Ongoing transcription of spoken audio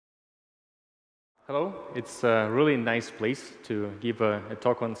Hello, it's a really nice place to give a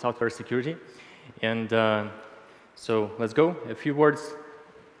talk on software security. And so let's go. A few words.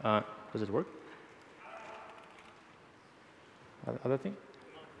 Does it work? Other thing?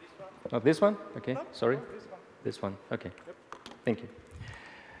 Not this one? Okay, sorry. This one, okay. Thank you.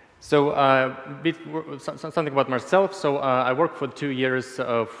 So something about myself. So I worked for 2 years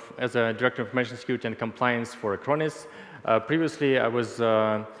as a Director of Information Security and Compliance for Acronis. Previously, I was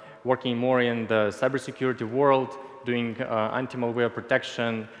working more in the cybersecurity world, doing anti-malware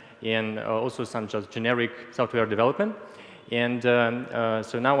protection and also some just generic software development. And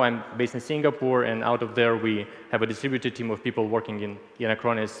so now I'm based in Singapore, and out of there we have a distributed team of people working in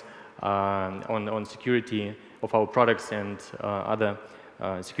Acronis on security of our products and other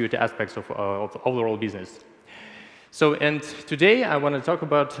security aspects of overall business. So, and today I want to talk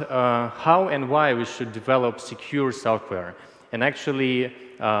about how and why we should develop secure software, and actually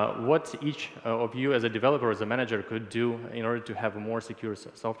what each of you as a developer, as a manager, could do in order to have a more secure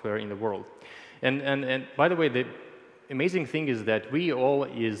software in the world. And by the way, the amazing thing is that we all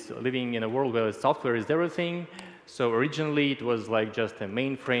is living in a world where software is everything. So originally it was like just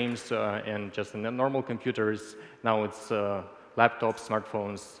mainframes and just normal computers. Now it's laptops,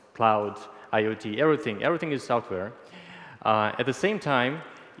 smartphones, cloud, IoT, everything is software. At the same time,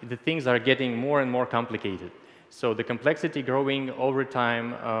 the things are getting more and more complicated. So the complexity growing over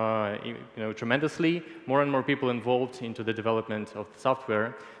time, tremendously. More and more people involved into the development of the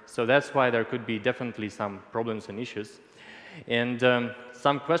software. So that's why there could be definitely some problems and issues. And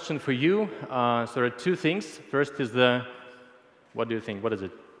some question for you. So there are two things. First is what do you think? What is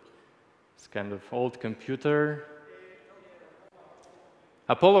it? It's kind of old computer.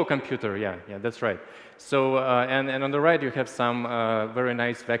 Apollo computer, yeah, that's right. So, and on the right you have some very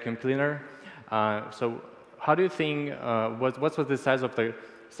nice vacuum cleaner. So how do you think, what was the size of the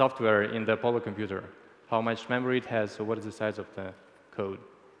software in the Apollo computer? How much memory it has, so what is the size of the code?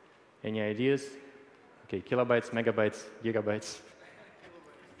 Any ideas? Okay, kilobytes, megabytes, gigabytes?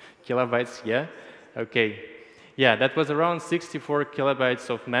 Kilobytes, yeah? Okay. Yeah, that was around 64 kilobytes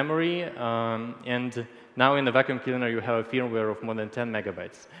of memory, and now in the vacuum cleaner you have a firmware of more than 10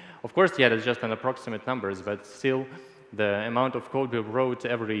 megabytes. Of course, yeah, that's just an approximate numbers, but still the amount of code we wrote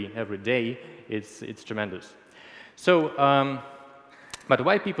every day, it's tremendous. So, but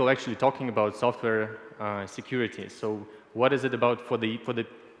why people actually talking about software security? So what is it about for the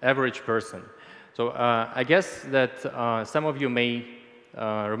average person? So I guess that some of you may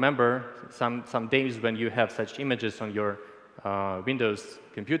remember some days when you have such images on your Windows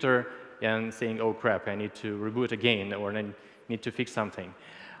computer and saying, oh crap, I need to reboot again, or I need to fix something.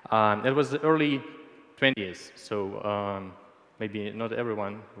 It was the early 20s, so maybe not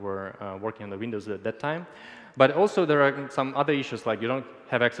everyone were working on the Windows at that time. But also there are some other issues, like you don't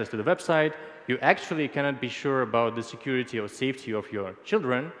have access to the website, you actually cannot be sure about the security or safety of your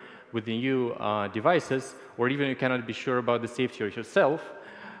children with the new devices, or even you cannot be sure about the safety of yourself.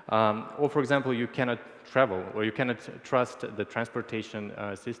 Or for example, you cannot travel, or you cannot trust the transportation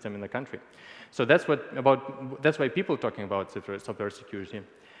system in the country. So that's why people are talking about software security.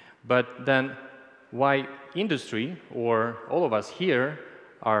 But then why industry, or all of us here,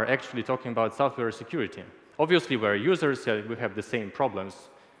 are actually talking about software security? Obviously, we're users, we have the same problems.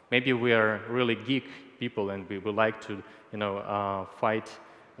 Maybe we are really geek people and we would like to fight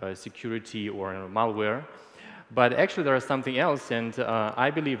security or malware. But actually there is something else, and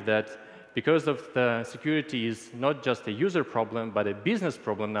I believe that because of the security is not just a user problem, but a business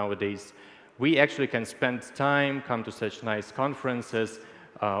problem nowadays, we actually can spend time, come to such nice conferences,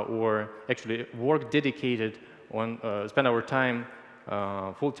 or actually work dedicated on, spend our time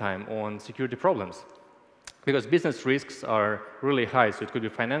full-time on security problems. Because business risks are really high, so it could be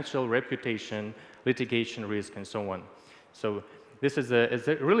financial, reputation, litigation risk, and so on. So this is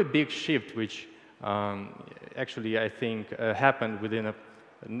a really big shift, which actually I think happened within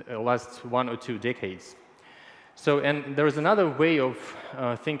the last 1 or 2 decades. So, and there is another way of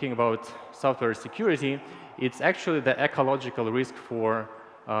thinking about software security. It's actually the ecological risk for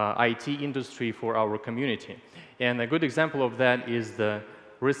IT industry, for our community. And a good example of that is the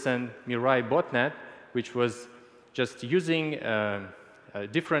recent Mirai botnet, which was just using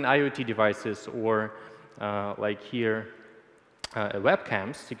different IoT devices, or like here,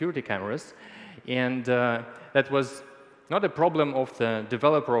 webcams, security cameras. And that was not a problem of the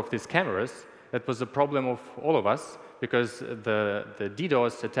developer of these cameras, that was a problem of all of us, because the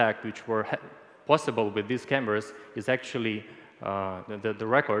DDoS attack which were possible with these cameras is actually the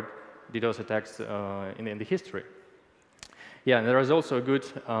record DDoS attacks in the history. Yeah, and there is also a good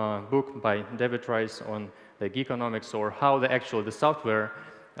book by David Rice on the geekonomics, or how the software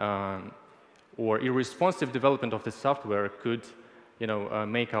or irresponsive development of the software could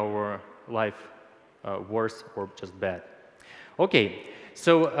make our life worse or just bad. Okay,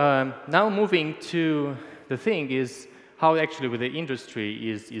 so now moving to the thing is how actually with the industry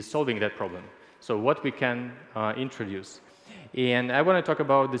is solving that problem. So what we can introduce. And I want to talk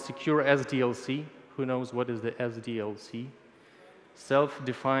about the secure SDLC. Who knows what is the SDLC?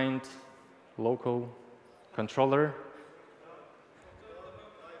 Self-defined local controller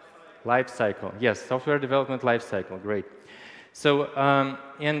lifecycle. Yes, software development lifecycle. Great. So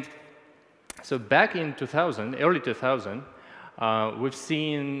so back in 2000, early 2000, we've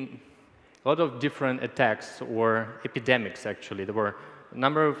seen a lot of different attacks or epidemics. Actually, there were a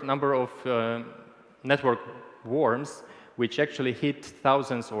number of network worms which actually hit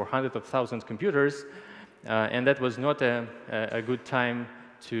thousands or hundreds of thousands of computers, and that was not a good time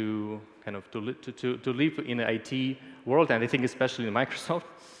to to live in the IT world, and I think especially in Microsoft.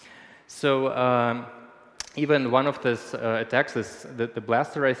 So even one of these attacks, the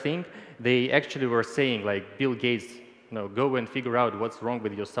blaster, I think, they actually were saying, like, Bill Gates, go and figure out what's wrong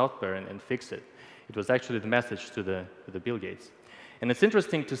with your software and fix it. It was actually the message to the Bill Gates. And it's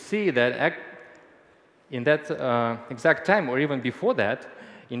interesting to see that in that exact time, or even before that,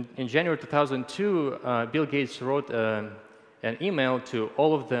 in January 2002, Bill Gates wrote an email to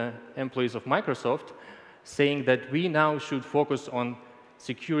all of the employees of Microsoft saying that we now should focus on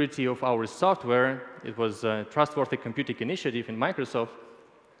security of our software. It was a trustworthy computing initiative in Microsoft.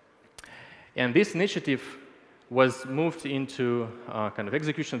 And this initiative was moved into kind of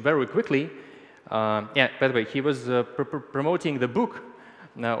execution very quickly. Yeah, by the way, he was promoting the book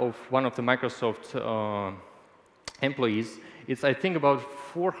of one of the Microsoft employees. It's, I think, about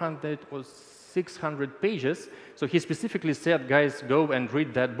 400 or 600 pages. So he specifically said, guys, go and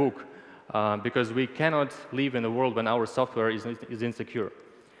read that book, because we cannot live in a world when our software is insecure.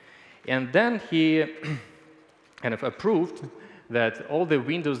 And then he kind of approved that all the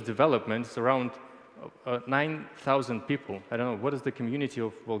Windows developments, around 9,000 people. I don't know, what is the community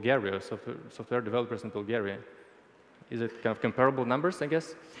of Bulgaria, software developers in Bulgaria? Is it kind of comparable numbers, I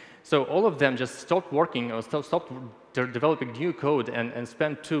guess? So all of them just stopped working or stopped developing new code and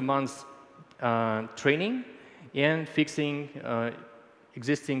spent 2 months training and fixing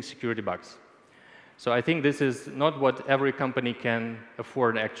existing security bugs. So I think this is not what every company can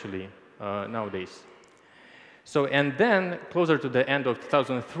afford, actually, nowadays. So, and then, closer to the end of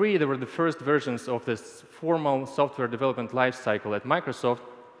 2003, there were the first versions of this formal software development lifecycle at Microsoft,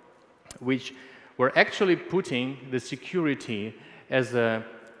 which were actually putting the security as a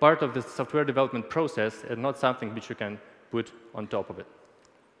part of the software development process and not something which you can put on top of it.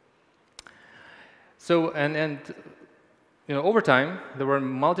 So, and over time, there were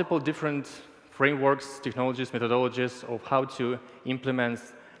multiple different frameworks, technologies, methodologies of how to implement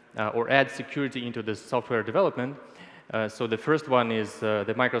or add security into the software development. So the first one is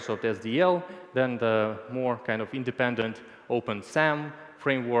the Microsoft SDL, then the more kind of independent open SAM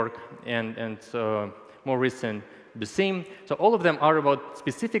framework, and more recent BSIMM. So all of them are about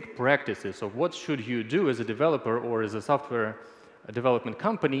specific practices of what should you do as a developer or as a software development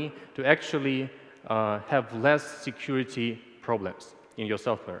company to actually have less security problems in your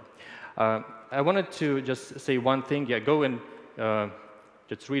software. I wanted to just say one thing. Yeah, go and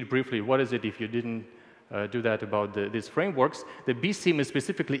just read briefly what is it if you didn't do that about these frameworks. The BSIMM is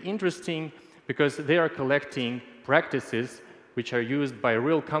specifically interesting because they are collecting practices which are used by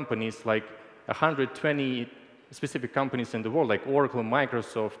real companies, like 120 specific companies in the world, like Oracle,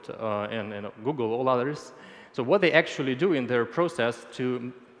 Microsoft, and Google, all others. So what they actually do in their process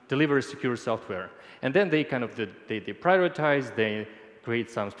to deliver secure software. And then they kind of they prioritize, they create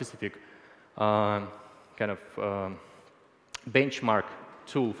some specific kind of benchmark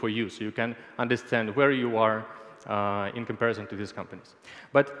tool for you, so you can understand where you are in comparison to these companies.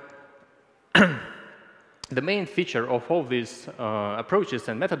 But the main feature of all these approaches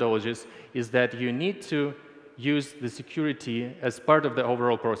and methodologies is that you need to use the security as part of the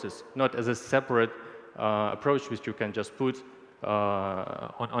overall process, not as a separate approach which you can just put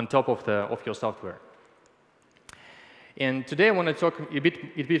on top of your software. And today I want to talk a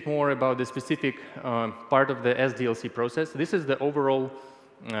bit more about the specific part of the SDLC process. This is the overall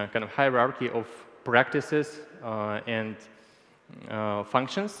kind of hierarchy of practices and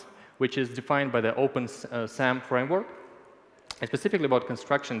functions, which is defined by the Open SAM framework, and specifically about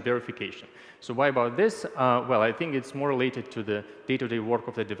construction verification. So why about this? Well, I think it's more related to the day-to-day work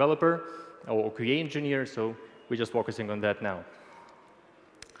of the developer or QA engineer, so we're just focusing on that now.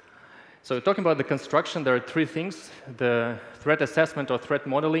 So talking about the construction, there are 3 things: the threat assessment or threat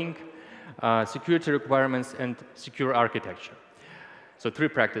modeling, security requirements, and secure architecture. So 3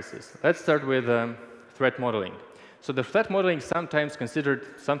 practices. Let's start with threat modeling. So the threat modeling is sometimes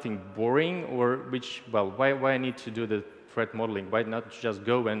considered something boring, or which, well, why I need to do the threat modeling? Why not just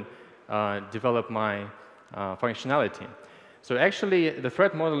go and develop my functionality? So actually, the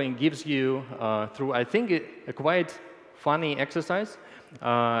threat modeling gives you, through, I think, a quite funny exercise,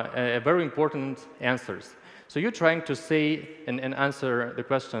 a very important answers. So you're trying to say and answer the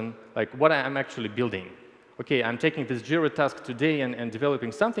question, like, what I'm actually building. OK, I'm taking this Jira task today and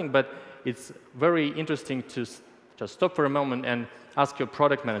developing something, but it's very interesting to just stop for a moment and ask your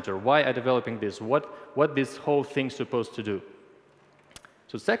product manager, why are developing this? What this whole thing's supposed to do?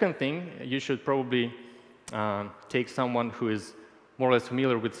 So second thing, you should probably take someone who is more or less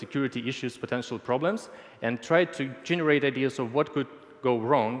familiar with security issues, potential problems, and try to generate ideas of what could go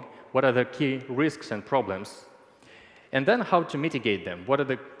wrong, what are the key risks and problems, and then how to mitigate them. What are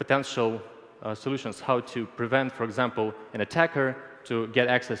the potential solutions, how to prevent, for example, an attacker to get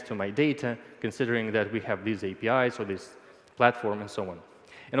access to my data, considering that we have these APIs or this platform and so on.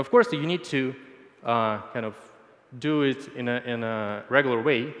 And of course, you need to kind of do it in a regular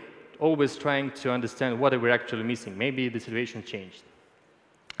way, always trying to understand what we're actually missing. Maybe the situation changed.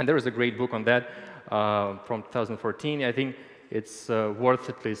 And there is a great book on that from 2014. I think it's worth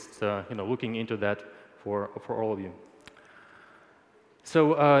at least looking into that for all of you.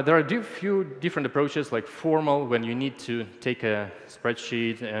 So there are a few different approaches, like formal, when you need to take a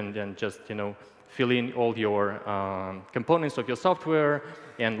spreadsheet and just fill in all your components of your software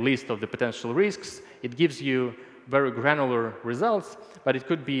and list of the potential risks. It gives you very granular results, but it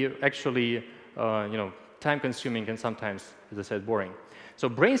could be actually time-consuming and sometimes, as I said, boring. So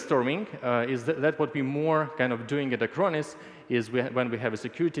brainstorming is that what we're more kind of doing at Acronis is when we have a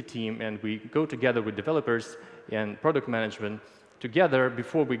security team and we go together with developers and product management together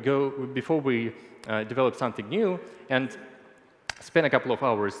before we develop something new and spend a couple of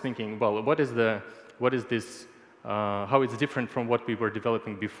hours thinking, well, what is this? How it's different from what we were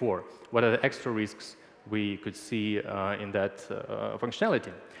developing before? What are the extra risks we could see in that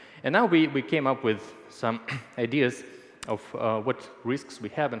functionality? And now we came up with some ideas of what risks we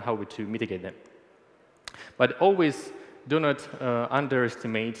have and how to mitigate them. But always do not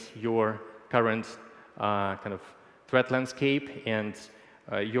underestimate your current kind of threat landscape, and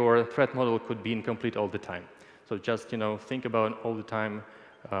your threat model could be incomplete all the time. So just think about all the time,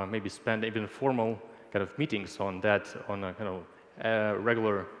 maybe spend even formal kind of meetings on that on a kind of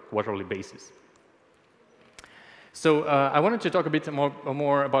regular quarterly basis. So I wanted to talk a bit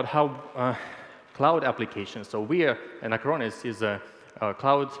more about how cloud applications. So we are, and Acronis is a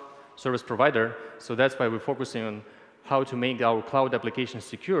cloud service provider, so that's why we're focusing on how to make our cloud applications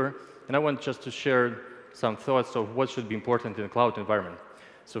secure. And I want just to share some thoughts of what should be important in a cloud environment.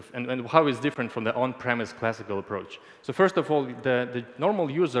 So, and how it's different from the on-premise classical approach. So first of all, the normal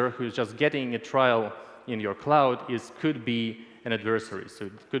user who's just getting a trial in your cloud could be an adversary. So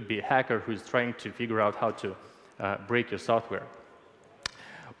it could be a hacker who's trying to figure out how to break your software.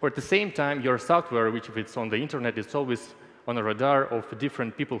 Or at the same time, your software, which if it's on the internet, is always on a radar of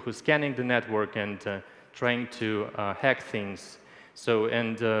different people who are scanning the network and trying to hack things. So,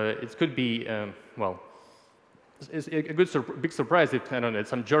 and it could be, well, it's a big surprise if, I don't know,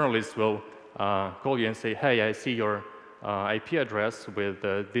 some journalists will call you and say, hey, I see your IP address with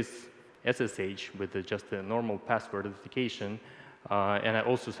this SSH with just a normal password authentication, and I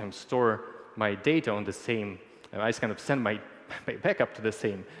also store my data on the same, I just kind of send my backup to the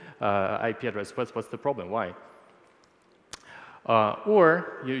same IP address. What's the problem? Why?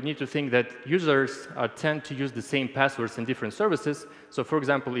 Or you need to think that users tend to use the same passwords in different services. So for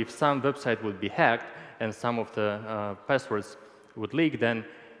example, if some website would be hacked and some of the passwords would leak, then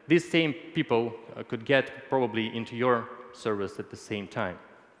these same people could get probably into your service at the same time.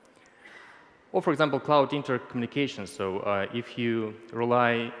 Or for example, cloud intercommunication. So if you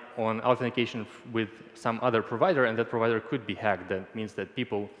rely on authentication with some other provider and that provider could be hacked, that means that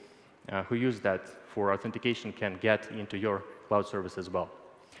people who use that for authentication can get into your cloud service as well.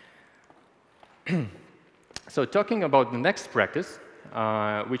 So talking about the next practice,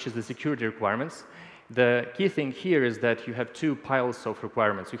 which is the security requirements, the key thing here is that you have two piles of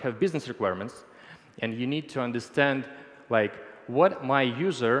requirements. You have business requirements, and you need to understand like what my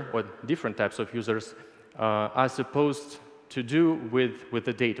user, or different types of users, are supposed to do with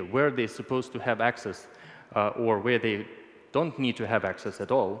the data, where they're supposed to have access, or where they don't need to have access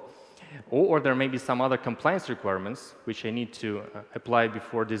at all. Or there may be some other compliance requirements which I need to apply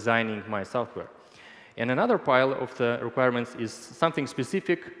before designing my software. And another pile of the requirements is something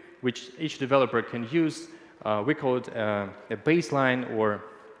specific which each developer can use. We call it a baseline or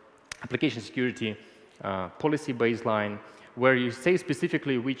application security policy baseline, where you say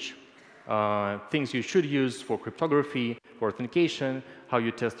specifically which things you should use for cryptography, for authentication, how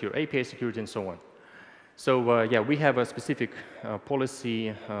you test your API security, and so on. So yeah, we have a specific policy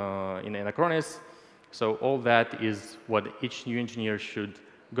in Acronis. So all that is what each new engineer should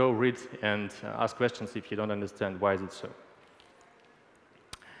go read and ask questions if you don't understand why is it so.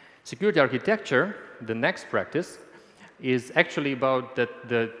 Security architecture, the next practice, is actually about that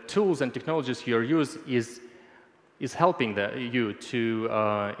the tools and technologies you use is helping you to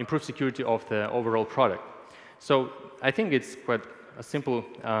improve security of the overall product. So I think it's quite simple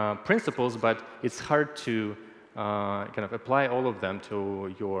principles, but it's hard to kind of apply all of them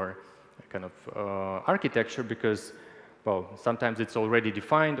to your kind of architecture because, well, sometimes it's already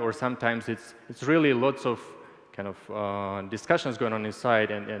defined, or sometimes it's really lots of kind of discussions going on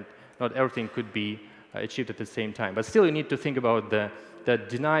inside, and not everything could be achieved at the same time. But still, you need to think about the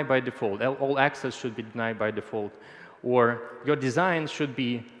deny by default. All access should be denied by default, or your design should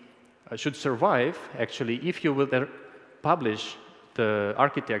survive actually if you will publish the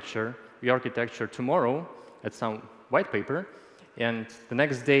architecture, tomorrow at some white paper, and the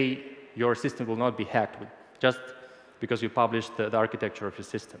next day your system will not be hacked just because you published the architecture of your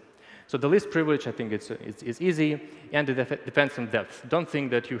system. So the least privilege, I think it's easy, and it depends on depth. Don't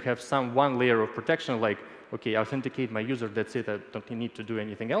think that you have some one layer of protection, like, okay, authenticate my user, that's it, I don't need to do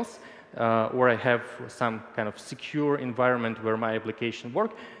anything else, or I have some kind of secure environment where my application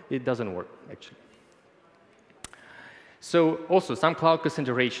works. It doesn't work, actually. So also some cloud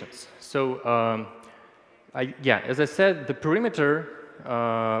considerations. So yeah, as I said, the perimeter,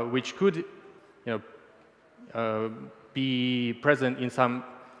 which could be present in some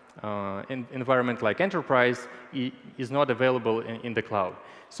environment like enterprise, is not available in the cloud.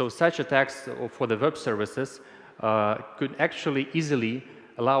 So such attacks for the web services could actually easily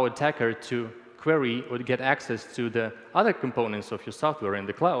allow attacker to query or get access to the other components of your software in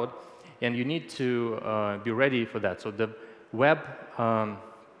the cloud, and you need to be ready for that. So the web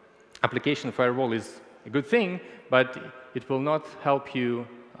application firewall is a good thing, but it will not help you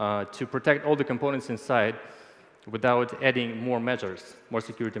to protect all the components inside without adding more measures, more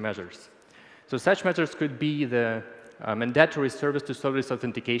security measures. So such measures could be the mandatory service-to-service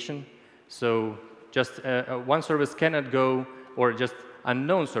authentication. So just one service cannot go, or just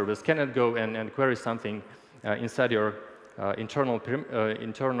unknown service cannot go and query something inside your internal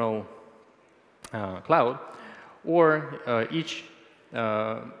cloud, or each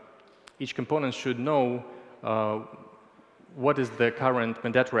component should know what is the current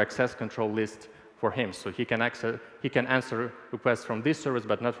mandatory access control list for him, so he can answer requests from this service,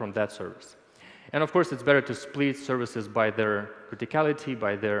 but not from that service. And of course, it's better to split services by their criticality,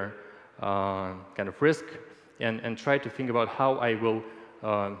 by their kind of risk, and try to think about how I will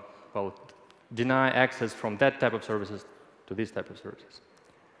well, deny access from that type of services to this type of services.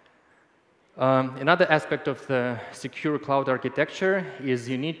 Another aspect of the secure cloud architecture is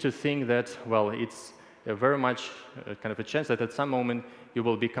you need to think that, well, it's very much kind of a chance that at some moment you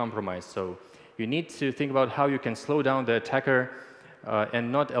will be compromised. So you need to think about how you can slow down the attacker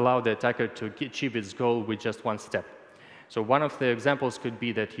and not allow the attacker to achieve its goal with just one step. So one of the examples could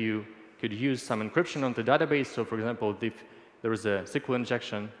be that you could use some encryption on the database. So for example, if there is a SQL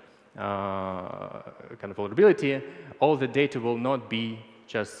injection kind of vulnerability, all the data will not be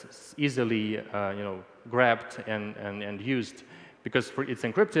just easily grabbed and used, because it's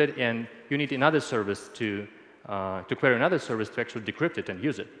encrypted, and you need another service to query another service to actually decrypt it and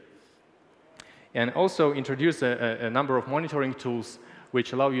use it. And also introduce a number of monitoring tools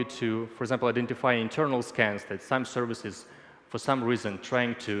which allow you to, for example, identify internal scans that some service is, for some reason,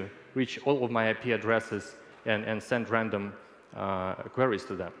 trying to reach all of my IP addresses and send random queries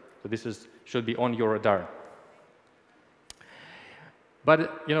to them. So this should be on your radar.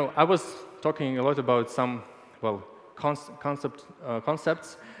 But I was talking a lot about some, well,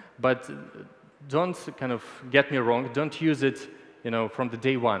 concepts, but don't kind of get me wrong. Don't use it, from the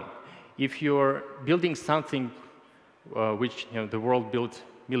day one. If you're building something which the world built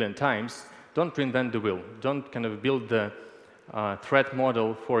a million times, don't reinvent the wheel. Don't kind of build the threat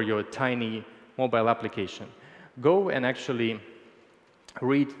model for your tiny mobile application. Go and actually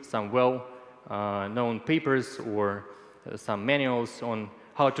read some well-known papers or some manuals on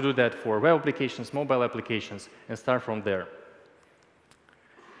how to do that for web applications, mobile applications, and start from there.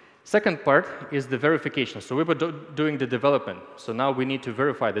 Second part is the verification. So we were doing the development. So now we need to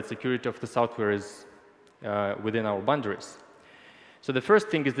verify that security of the software is within our boundaries. So the first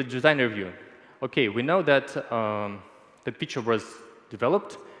thing is the design review. OK, we know that the feature was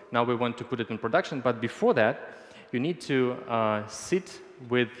developed. Now we want to put it in production. But before that, you need to sit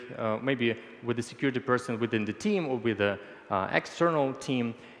with maybe with the security person within the team, or with a external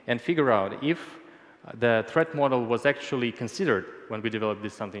team and figure out if the threat model was actually considered when we developed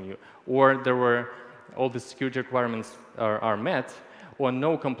this something new, or there were all the security requirements are met, or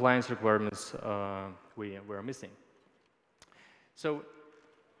no compliance requirements we were missing. So,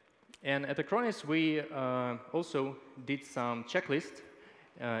 and at Acronis, we also did some checklist.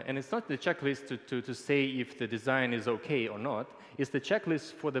 And it's not the checklist to say if the design is OK or not. It's the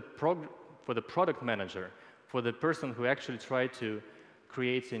checklist for the product manager, for the person who actually tried to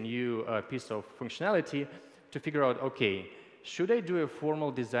create a new piece of functionality to figure out, OK, should I do a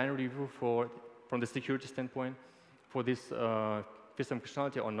formal design review from the security standpoint for this piece of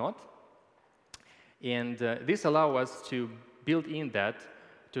functionality or not? And this allows us to build in that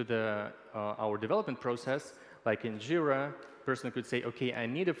to our development process, like in Jira. Person could say, OK, I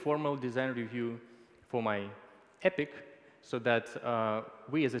need a formal design review for my epic so that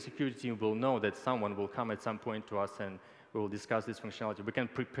we as a security team will know that someone will come at some point to us and we will discuss this functionality. We can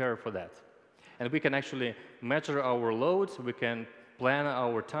prepare for that. And we can actually measure our loads. We can plan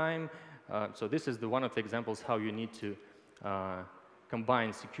our time. So this is one of the examples how you need to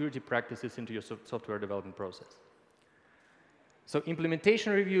combine security practices into your software development process. So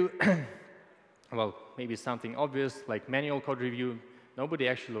implementation review, well, maybe something obvious like manual code review. Nobody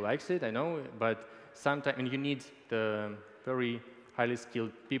actually likes it, I know, but sometimes you need the very highly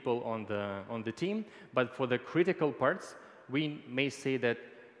skilled people on the team. But for the critical parts, we may say that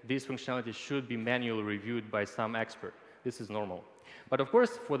this functionality should be manually reviewed by some expert. This is normal. But of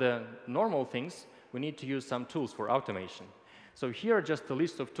course, for the normal things, we need to use some tools for automation. So here are just a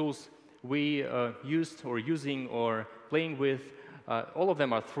list of tools we used or using or playing with. All of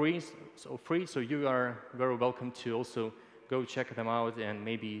them are free, so you are very welcome to also go check them out and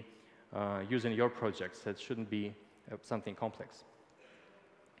maybe use in your projects. That shouldn't be something complex.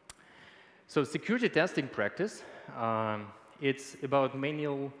 So security testing practice, it's about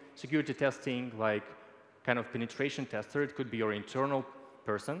manual security testing, like kind of penetration tester. It could be your internal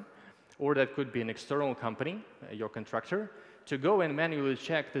person, or that could be an external company, your contractor, to go and manually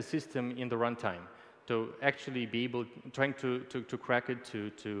check the system in the runtime, to actually be able, trying to crack it,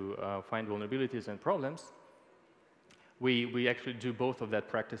 to find vulnerabilities and problems. We actually do both of that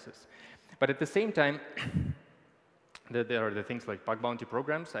practices. But at the same time, there are the things like bug bounty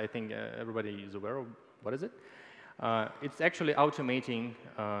programs. I think everybody is aware of what is it. It's actually automating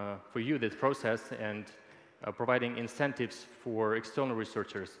for you this process and providing incentives for external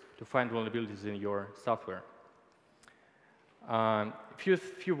researchers to find vulnerabilities in your software.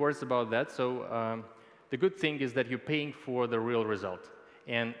 Few words about that. So the good thing is that you're paying for the real result.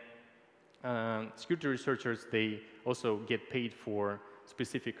 And security researchers, they also get paid for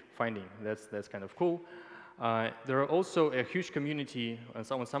specific finding. That's kind of cool. There are also a huge community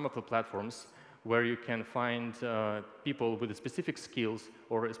on some of the platforms where you can find people with specific skills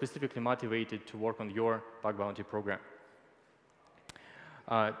or specifically motivated to work on your bug bounty program.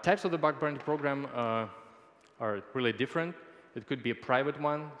 Types of the bug bounty program are really different. It could be a private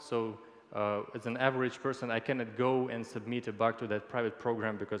one, so as an average person, I cannot go and submit a bug to that private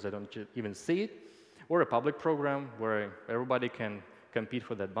program because I don't even see it, or a public program where everybody can compete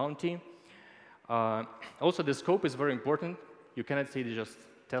for that bounty. Also, the scope is very important. You cannot say to just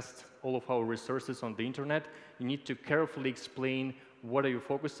test all of our resources on the internet. You need to carefully explain what are you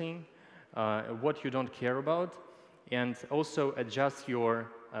focusing, what you don't care about, and also adjust your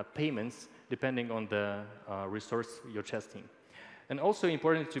payments depending on the resource you're testing. And also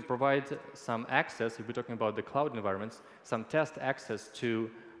important to provide some access, if we're talking about the cloud environments, some test access to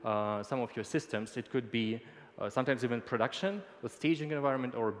some of your systems. It could be sometimes even production, a staging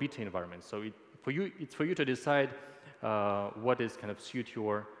environment, or a beta environment. So it's for you to decide what is kind of suit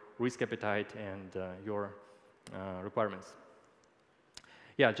your risk appetite and your requirements.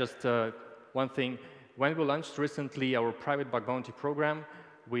 Yeah, just one thing. When we launched recently our private bug bounty program,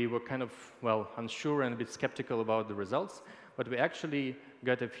 we were kind of, well, unsure and a bit skeptical about the results. But we actually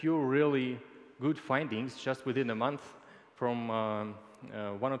got a few really good findings just within a month from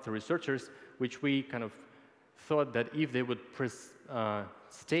one of the researchers, which we kind of thought that if they would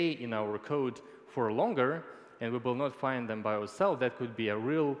stay in our code for longer and we will not find them by ourselves, that could be a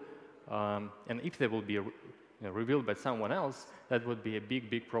real, and if they will be revealed by someone else, that would be a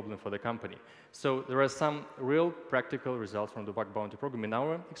big problem for the company. So there are some real practical results from the bug bounty program in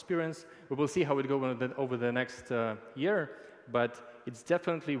our experience. We will see how it goes over the next year, but it's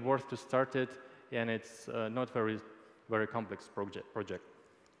definitely worth to start it, and it's not very complex project.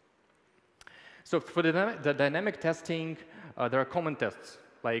 So for the dynamic testing, there are common tests,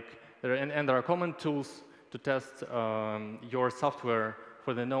 and there are common tools to test your software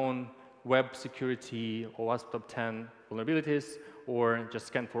for the known web security or OWASP top 10 vulnerabilities, or just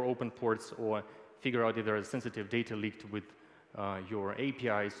scan for open ports, or figure out if there is sensitive data leaked with your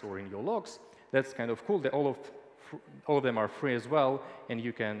APIs or in your logs. That's kind of cool. All of them are free as well, and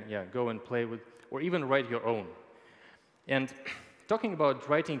you can go and play with, or even write your own. And talking about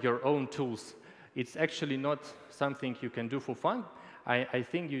writing your own tools, it's actually not something you can do for fun. I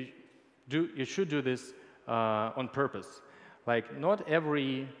think you should do this on purpose. Like, not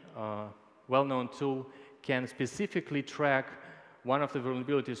every well-known tool can specifically track one of the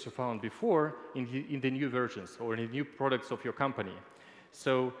vulnerabilities you found before in the new versions or in the new products of your company.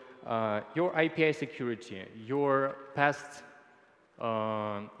 So your API security, your past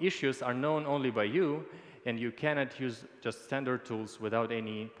issues are known only by you, and you cannot use just standard tools without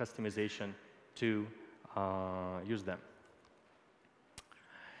any customization to use them.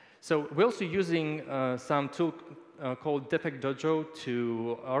 So we're also using some tool called Defect Dojo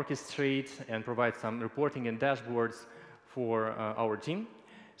to orchestrate and provide some reporting and dashboards for our team.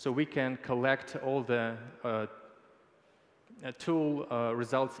 So we can collect all the tool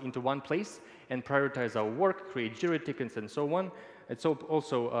results into one place and prioritize our work, create Jira tickets, and so on. It's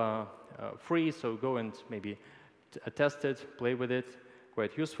also free, so go and maybe test it, play with it,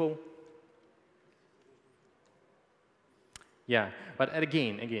 quite useful. Yeah, but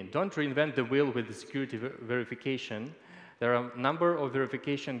again, don't reinvent the wheel with the security verification. There are a number of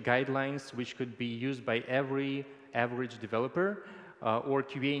verification guidelines which could be used by every average developer or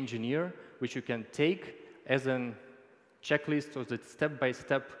QA engineer, which you can take as a checklist or the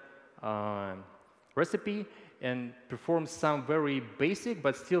step-by-step recipe and perform some very basic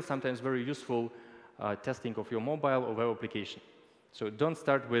but still sometimes very useful testing of your mobile or web application. So don't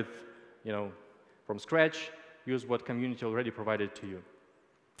start with, from scratch. Use what community already provided to you.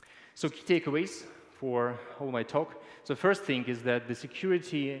 So key takeaways for all my talk. So first thing is that the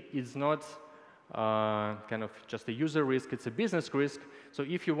security is not kind of just a user risk, it's a business risk. So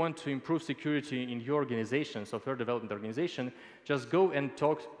if you want to improve security in your organization, software development organization, just go and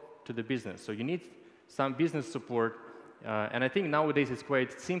talk to the business. So you need some business support. And I think nowadays it's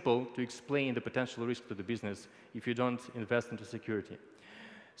quite simple to explain the potential risk to the business if you don't invest into security.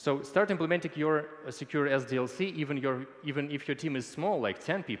 So start implementing your secure SDLC, even if your team is small, like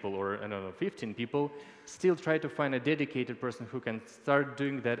 10 people or, I don't know, 15 people, still try to find a dedicated person who can start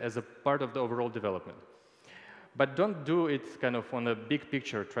doing that as a part of the overall development. But don't do it kind of on a big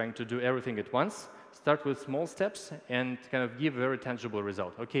picture, trying to do everything at once. Start with small steps and kind of give a very tangible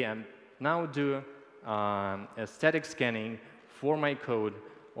result. Okay, I'm now do a static scanning for my code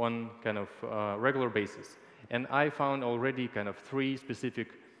on kind of regular basis. And I found already kind of 3 specific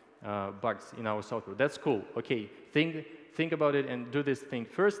bugs in our software. That's cool. Okay, think about it and do this thing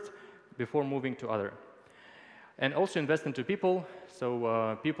first before moving to other. And also invest into people.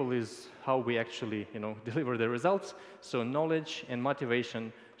 So people is how we actually, deliver the results. So knowledge and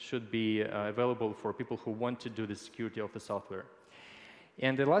motivation should be available for people who want to do the security of the software.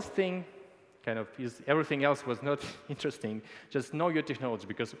 And the last thing kind of is everything else was not interesting. Just know your technology,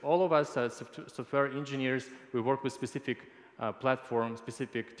 because all of us as software engineers, we work with specific platform,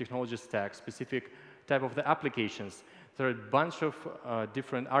 specific technology stack, specific type of the applications. There are a bunch of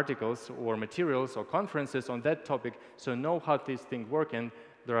different articles or materials or conferences on that topic, so know how these things work, and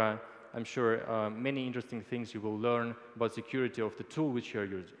there are, I'm sure, many interesting things you will learn about security of the tool which you're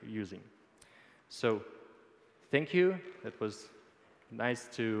using. So, thank you. That was nice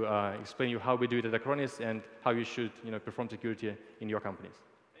to explain you how we do it at Acronis and how you should perform security in your companies.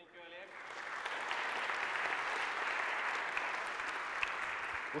 Thank you,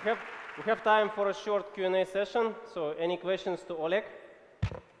 Oleg. We have time for a short Q&A session. So any questions to Oleg?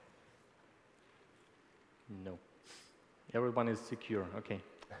 No. Everyone is secure. Okay.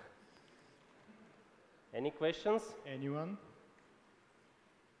 Any questions? Anyone?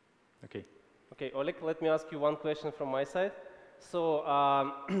 Okay. Okay, Oleg, let me ask you one question from my side. So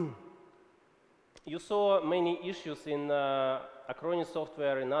you saw many issues in Acronis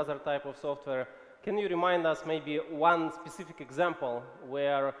software and other type of software. Can you remind us maybe one specific example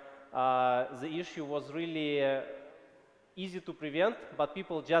where the issue was really easy to prevent, but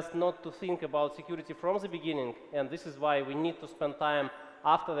people just not to think about security from the beginning, and this is why we need to spend time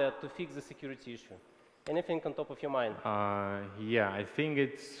after that to fix the security issue? Anything on top of your mind? Yeah, I think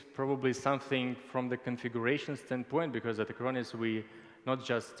it's probably something from the configuration standpoint, because at Acronis we not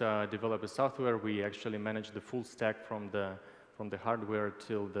just develop a software, we actually manage the full stack from the hardware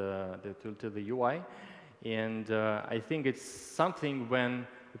till the UI. And I think it's something when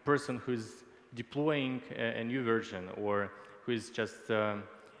the person who's deploying a new version or who is just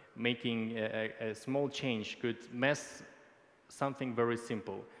making a small change could mess something very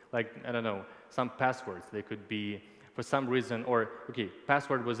simple, like, I don't know, some passwords. They could be, for some reason, or, okay,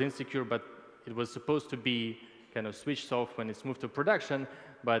 password was insecure, but it was supposed to be kind of switched off when it's moved to production,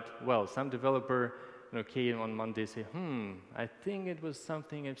 but, well, some developer came on Monday and say, I think it was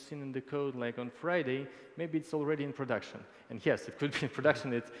something I've seen in the code like on Friday, maybe it's already in production. And yes, it could be in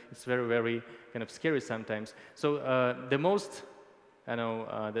production, it's very, very kind of scary sometimes. So the most,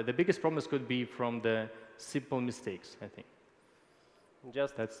 the biggest problems could be from the simple mistakes, I think.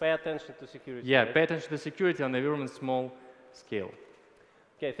 Just pay attention to security. Yeah, right? pay attention to security on a very small scale.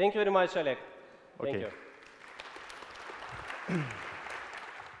 Okay, thank you very much, Oleg. Okay. Thank you.